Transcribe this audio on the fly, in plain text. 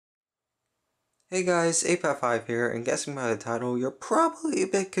Hey guys, Apav here, and guessing by the title, you're probably a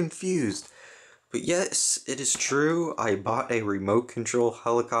bit confused. But yes, it is true, I bought a remote control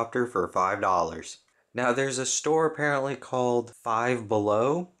helicopter for $5. Now there's a store apparently called Five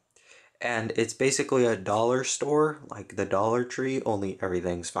Below, and it's basically a dollar store, like the Dollar Tree, only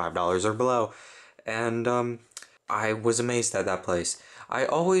everything's $5 or below. And I was amazed at that place. I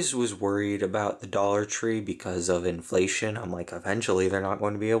always was worried about the Dollar Tree because of inflation. I'm like, eventually they're not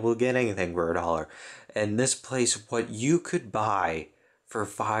going to be able to get anything for $1. And this place, what you could buy for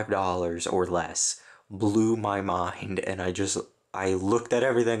 $5 or less blew my mind. And I looked at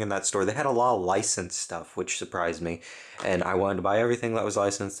everything in that store. They had a lot of licensed stuff, which surprised me. And I wanted to buy everything that was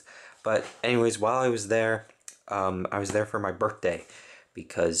licensed. But anyways, while I was there for my birthday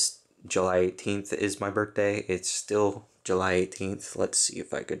because July 18th is my birthday. It's still July 18th. Let's see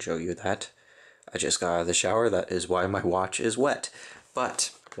if I could show you that. I just got out of the shower. That is why my watch is wet. But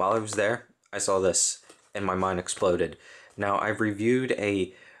while I was there, I saw this and my mind exploded. Now, I've reviewed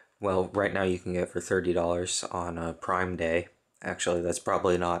well, right now you can get for $30 on a Prime Day. Actually, that's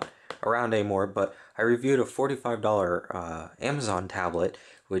probably not around anymore, but I reviewed a $45 Amazon tablet,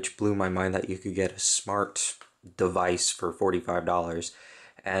 which blew my mind that you could get a smart device for $45.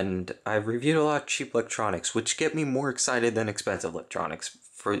 And I've reviewed a lot of cheap electronics, which get me more excited than expensive electronics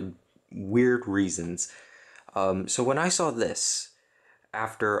for weird reasons. So when I saw this,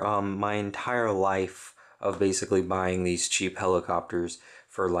 after my entire life of basically buying these cheap helicopters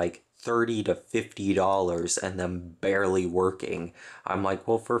for like $30 to $50 and them barely working, I'm like,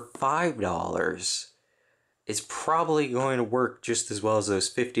 well, for $5, it's probably going to work just as well as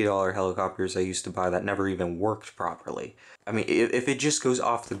those $50 helicopters I used to buy that never even worked properly. I mean, if it just goes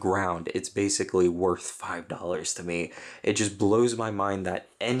off the ground, it's basically worth $5 to me. It just blows my mind that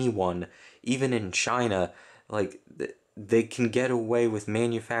anyone, even in China, like, they can get away with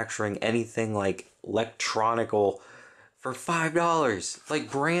manufacturing anything like electronical for $5.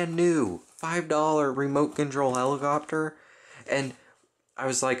 Like, brand new. $5 remote control helicopter. And I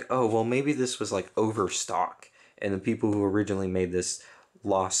was like, oh, well, maybe this was like overstock, and the people who originally made this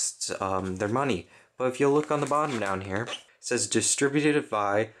lost their money. But if you look on the bottom down here, it says distributed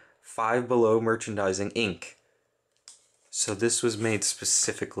by Five Below Merchandising Inc. So this was made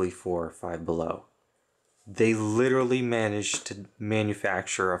specifically for Five Below. They literally managed to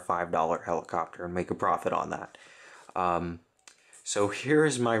manufacture a $5 helicopter and make a profit on that. So here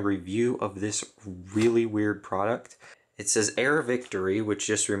is my review of this really weird product. It says Air Victory, which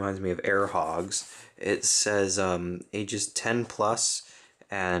just reminds me of Air Hogs. It says ages 10 plus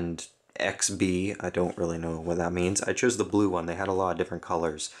and XB. I don't really know what that means. I chose the blue one. They had a lot of different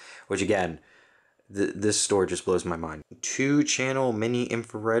colors, which again, this store just blows my mind. 2-channel mini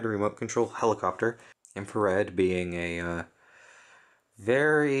infrared remote control helicopter. Infrared being a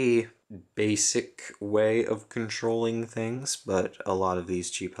very basic way of controlling things, but a lot of these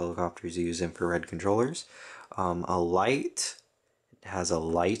cheap helicopters use infrared controllers. A light, it has a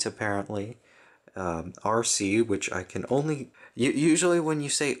light apparently. RC, which I can only... Usually when you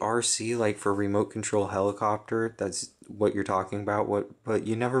say RC, like for remote control helicopter, that's what you're talking about, but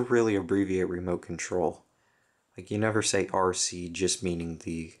you never really abbreviate remote control. Like, you never say RC just meaning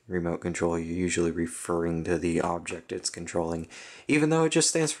the remote control. You're usually referring to the object it's controlling, even though it just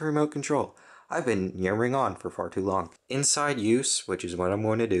stands for remote control. I've been yammering on for far too long. Inside use, which is what I'm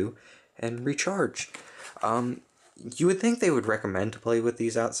going to do, and recharge. You would think they would recommend to play with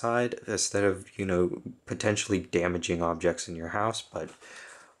these outside instead of, potentially damaging objects in your house, but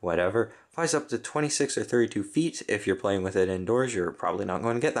whatever. Flies up to 26 or 32 feet. If you're playing with it indoors, you're probably not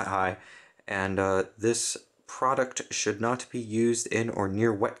going to get that high. And this product should not be used in or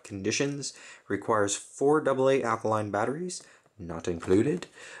near wet conditions. Requires 4 AA alkaline batteries, not included.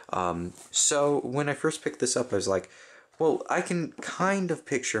 So when I first picked this up, I was like, well, I can kind of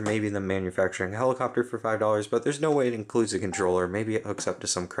picture maybe them manufacturing a helicopter for $5, but there's no way it includes a controller. Maybe it hooks up to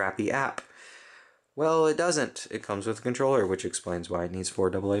some crappy app. Well, it doesn't. It comes with a controller, which explains why it needs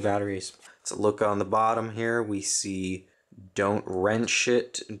 4 AA batteries. Let's look on the bottom here. We see don't wrench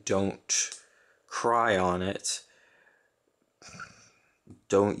it, don't cry on it,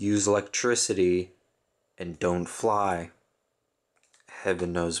 don't use electricity, and don't fly.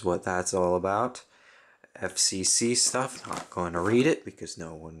 Heaven knows what that's all about. FCC stuff, not going to read it because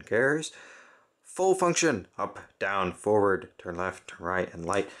no one cares. Full function, up, down, forward, turn left, turn right, and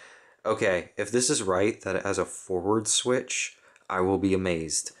light. Okay, if this is right, that it has a forward switch, I will be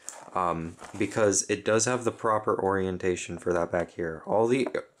amazed. Because it does have the proper orientation for that back here. All the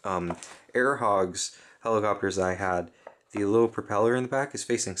Air Hogs helicopters I had, the little propeller in the back is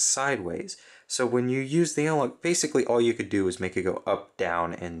facing sideways. So when you use the analog, basically all you could do is make it go up,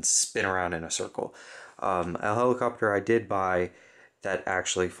 down, and spin around in a circle. A helicopter I did buy that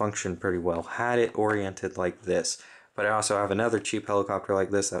actually functioned pretty well had it oriented like this. But I also have another cheap helicopter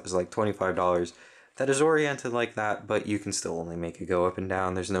like this that was like $25 that is oriented like that, but you can still only make it go up and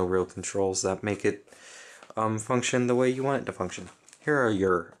down. There's no real controls that make it function the way you want it to function. Here are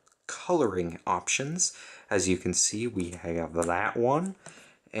your coloring options. As you can see, we have that one,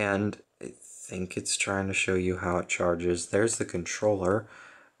 and I think it's trying to show you how it charges. There's the controller.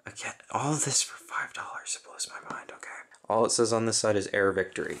 Again, all of this for $5. It blows my mind, okay. All it says on this side is Air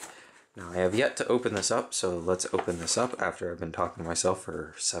Victory. Now, I have yet to open this up, so let's open this up after I've been talking to myself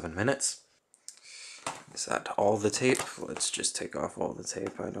for 7 minutes. Is that all the tape? Let's just take off all the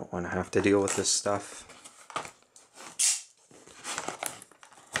tape. I don't want to have to deal with this stuff.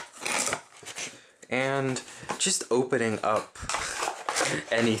 And just opening up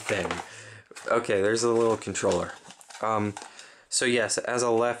anything. Okay, there's a little controller. So yes, it has a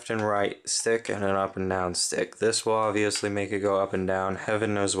left and right stick and an up and down stick. This will obviously make it go up and down.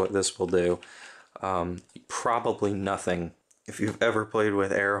 Heaven knows what this will do. Probably nothing. If you've ever played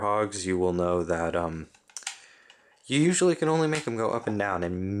with air hogs, you will know that you usually can only make them go up and down,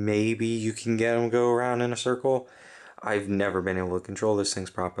 and maybe you can get them go around in a circle. I've never been able to control these things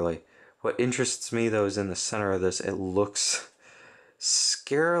properly. What interests me though is in the center of this, it looks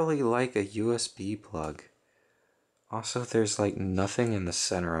scarily like a USB plug. Also, there's like nothing in the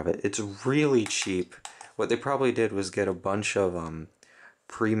center of it. It's really cheap. What they probably did was get a bunch of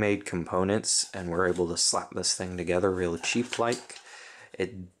pre-made components and were able to slap this thing together real cheap like.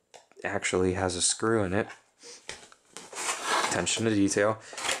 It actually has a screw in it. Attention to detail.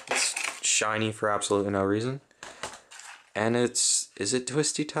 It's shiny for absolutely no reason. And is it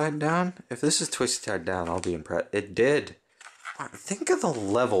twisty tied down? If this is twisty tied down, I'll be impressed. It did. Think of the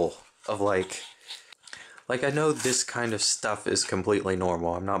level of like I know this kind of stuff is completely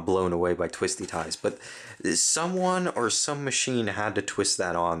normal. I'm not blown away by twisty ties, but someone or some machine had to twist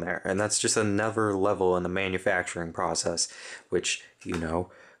that on there, and that's just another level in the manufacturing process, which, you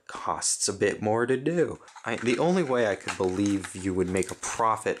know, costs a bit more to do. The only way I could believe you would make a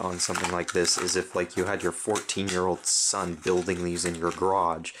profit on something like this is if, like, you had your 14-year-old son building these in your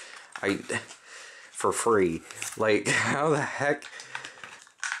garage. For free. Like, how the heck...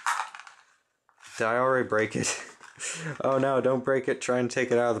 Did I already break it? Oh no, don't break it. Try and take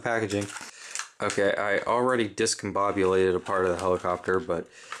it out of the packaging. Okay, I already discombobulated a part of the helicopter, but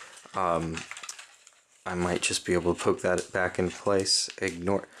I might just be able to poke that back in place.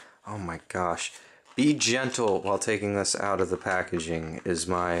 Ignore... Oh my gosh. Be gentle while taking this out of the packaging is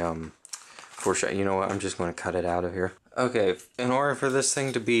my foreshadowing. You know what? I'm just going to cut it out of here. Okay, in order for this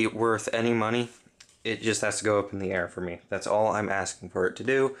thing to be worth any money, it just has to go up in the air for me. That's all I'm asking for it to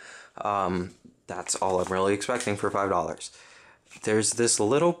do. That's all I'm really expecting for $5. There's this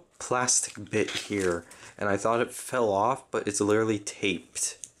little plastic bit here, and I thought it fell off, but it's literally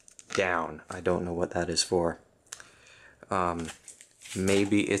taped down. I don't know what that is for.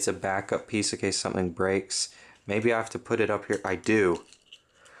 Maybe it's a backup piece in case something breaks. Maybe I have to put it up here. I do.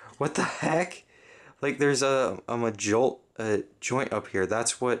 What the heck? Like, there's a joint up here.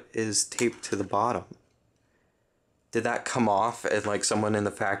 That's what is taped to the bottom. Did that come off and like someone in the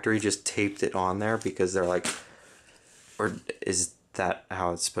factory just taped it on there because they're like, or is that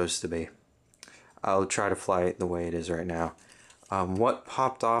how it's supposed to be? I'll try to fly it the way it is right now. What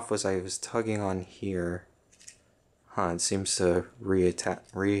popped off was I was tugging on here. It seems to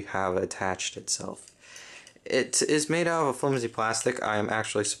have attached itself. It is made out of a flimsy plastic. I am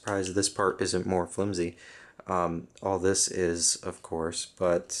actually surprised this part isn't more flimsy. All this is, of course,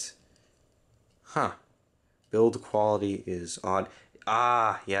 but... Build quality is odd.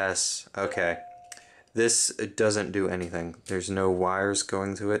 Ah, yes. Okay. This doesn't do anything. There's no wires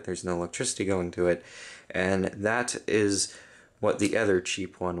going to it. There's no electricity going to it. And that is what the other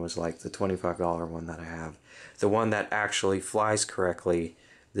cheap one was like, the $25 one that I have. The one that actually flies correctly,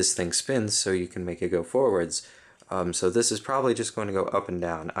 this thing spins so you can make it go forwards. So this is probably just going to go up and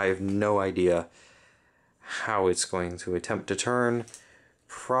down. I have no idea how it's going to attempt to turn.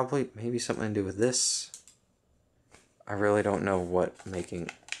 Probably, maybe something to do with this. I really don't know what making...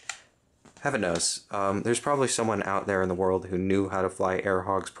 Heaven knows. There's probably someone out there in the world who knew how to fly air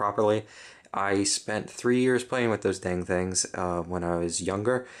hogs properly. I spent 3 years playing with those dang things when I was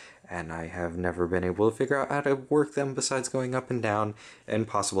younger, and I have never been able to figure out how to work them besides going up and down and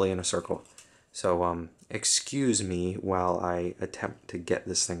possibly in a circle. So, excuse me while I attempt to get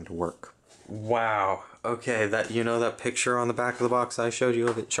this thing to work. Wow. Okay, that picture on the back of the box I showed you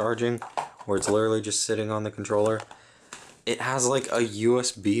of it charging, where it's literally just sitting on the controller? It has like a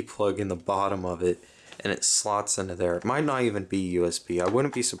USB plug in the bottom of it, and it slots into there. It might not even be USB. I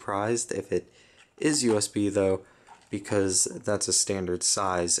wouldn't be surprised if it is USB though, because that's a standard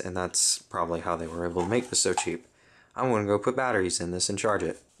size, and that's probably how they were able to make this so cheap. I'm gonna go put batteries in this and charge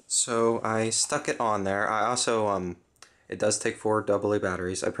it. So I stuck it on there. I also, it does take 4 AA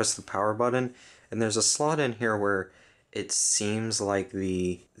batteries. I pressed the power button, and there's a slot in here where it seems like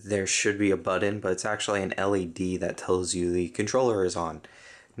there should be a button, but it's actually an LED that tells you the controller is on.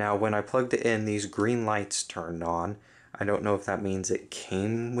 Now, when I plugged it in, these green lights turned on. I don't know if that means it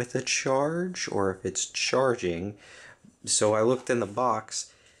came with a charge or if it's charging. So I looked in the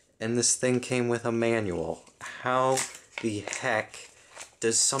box, and this thing came with a manual. How the heck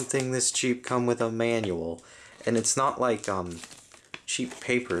does something this cheap come with a manual? And it's not like cheap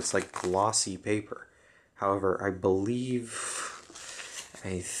paper, it's like glossy paper. However,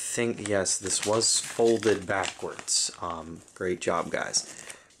 I think, yes, this was folded backwards. Great job, guys.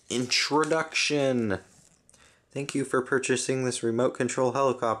 Introduction. Thank you for purchasing this remote control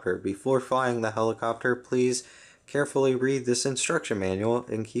helicopter. Before flying the helicopter, please carefully read this instruction manual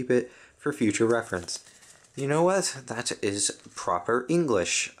and keep it for future reference. You know what? That is proper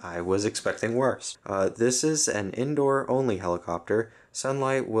English. I was expecting worse. This is an indoor-only helicopter.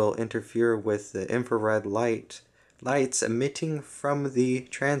 Sunlight will interfere with the infrared lights emitting from the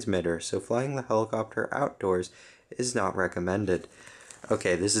transmitter, so flying the helicopter outdoors is not recommended.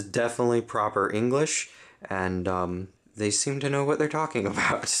 Okay, this is definitely proper English, and they seem to know what they're talking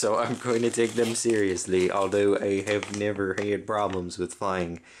about, so I'm going to take them seriously, although I have never had problems with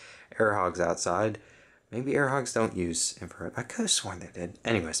flying air hogs outside. Maybe air hogs don't use infrared. I could have sworn they did.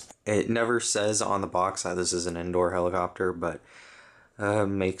 Anyways, it never says on the box that this is an indoor helicopter, but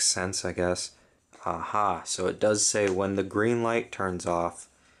makes sense, I guess. Aha, so it does say when the green light turns off,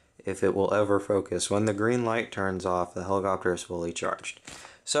 if it will ever focus. When the green light turns off, the helicopter is fully charged.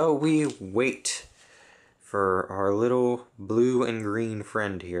 So we wait for our little blue and green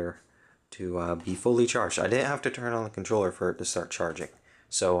friend here to be fully charged. I didn't have to turn on the controller for it to start charging.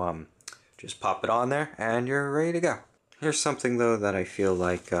 So, just pop it on there and you're ready to go. Here's something though that I feel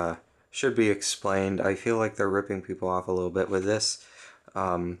like should be explained. I feel like they're ripping people off a little bit with this.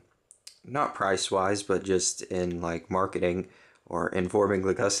 Not price-wise, but just in like marketing or informing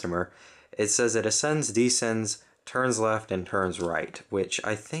the customer. It says it ascends, descends, turns left, and turns right, which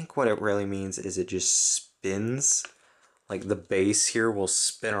I think what it really means is it just spins. Like the base here will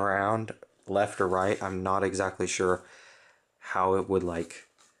spin around left or right. I'm not exactly sure how it would like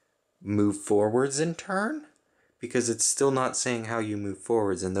move forwards and turn, because it's still not saying how you move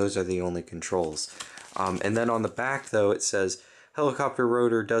forwards, and those are the only controls. And then on the back though, it says helicopter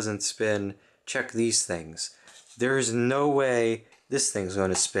rotor doesn't spin, check these things. There's no way this thing's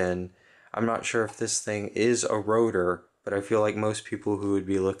going to spin. I'm not sure if this thing is a rotor, but I feel like most people who would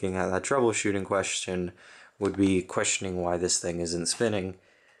be looking at that troubleshooting question would be questioning why this thing isn't spinning.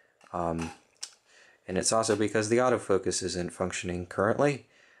 And it's also because the autofocus isn't functioning currently.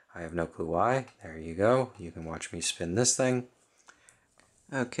 I have no clue why. There you go. You can watch me spin this thing.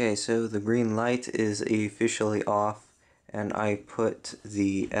 Okay, so the green light is officially off, and I put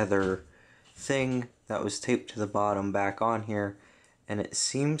the other thing that was taped to the bottom back on here, and it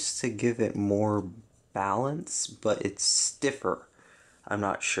seems to give it more balance, but it's stiffer. I'm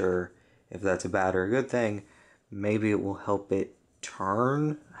not sure if that's a bad or a good thing. Maybe it will help it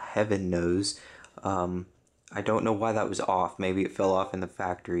turn. Heaven knows. I don't know why that was off. Maybe it fell off in the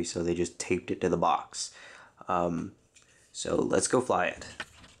factory, so they just taped it to the box. So let's go fly it.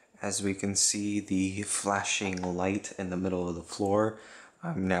 As we can see the flashing light in the middle of the floor,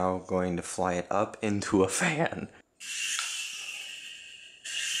 I'm now going to fly it up into a fan.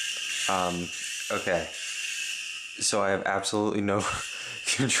 Okay. So I have absolutely no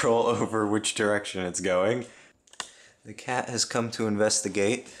control over which direction it's going. The cat has come to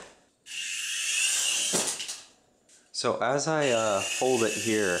investigate. So as I hold it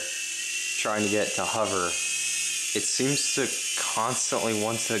here, trying to get to hover, it seems to constantly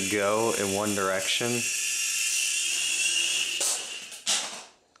want to go in one direction.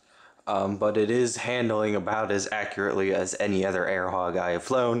 But it is handling about as accurately as any other air hog I have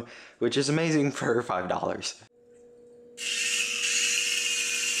flown, which is amazing for $5.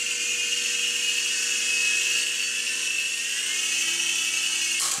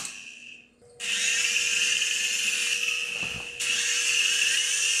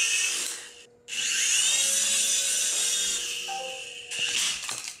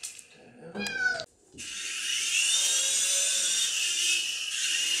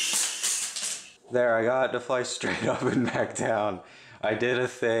 There, I got it to fly straight up and back down. I did a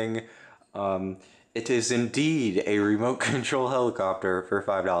thing. It is indeed a remote control helicopter for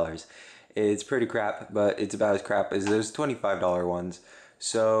 $5. It's pretty crap, but it's about as crap as those $25 ones.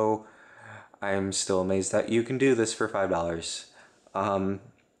 So I'm still amazed that you can do this for $5.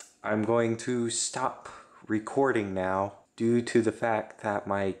 I'm going to stop recording now due to the fact that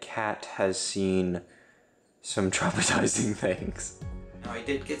my cat has seen some traumatizing things. Now, I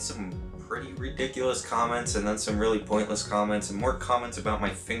did get some pretty ridiculous comments and then some really pointless comments and more comments about my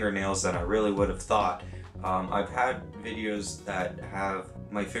fingernails than I really would have thought. I've had videos that have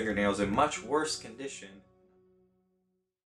my fingernails in much worse condition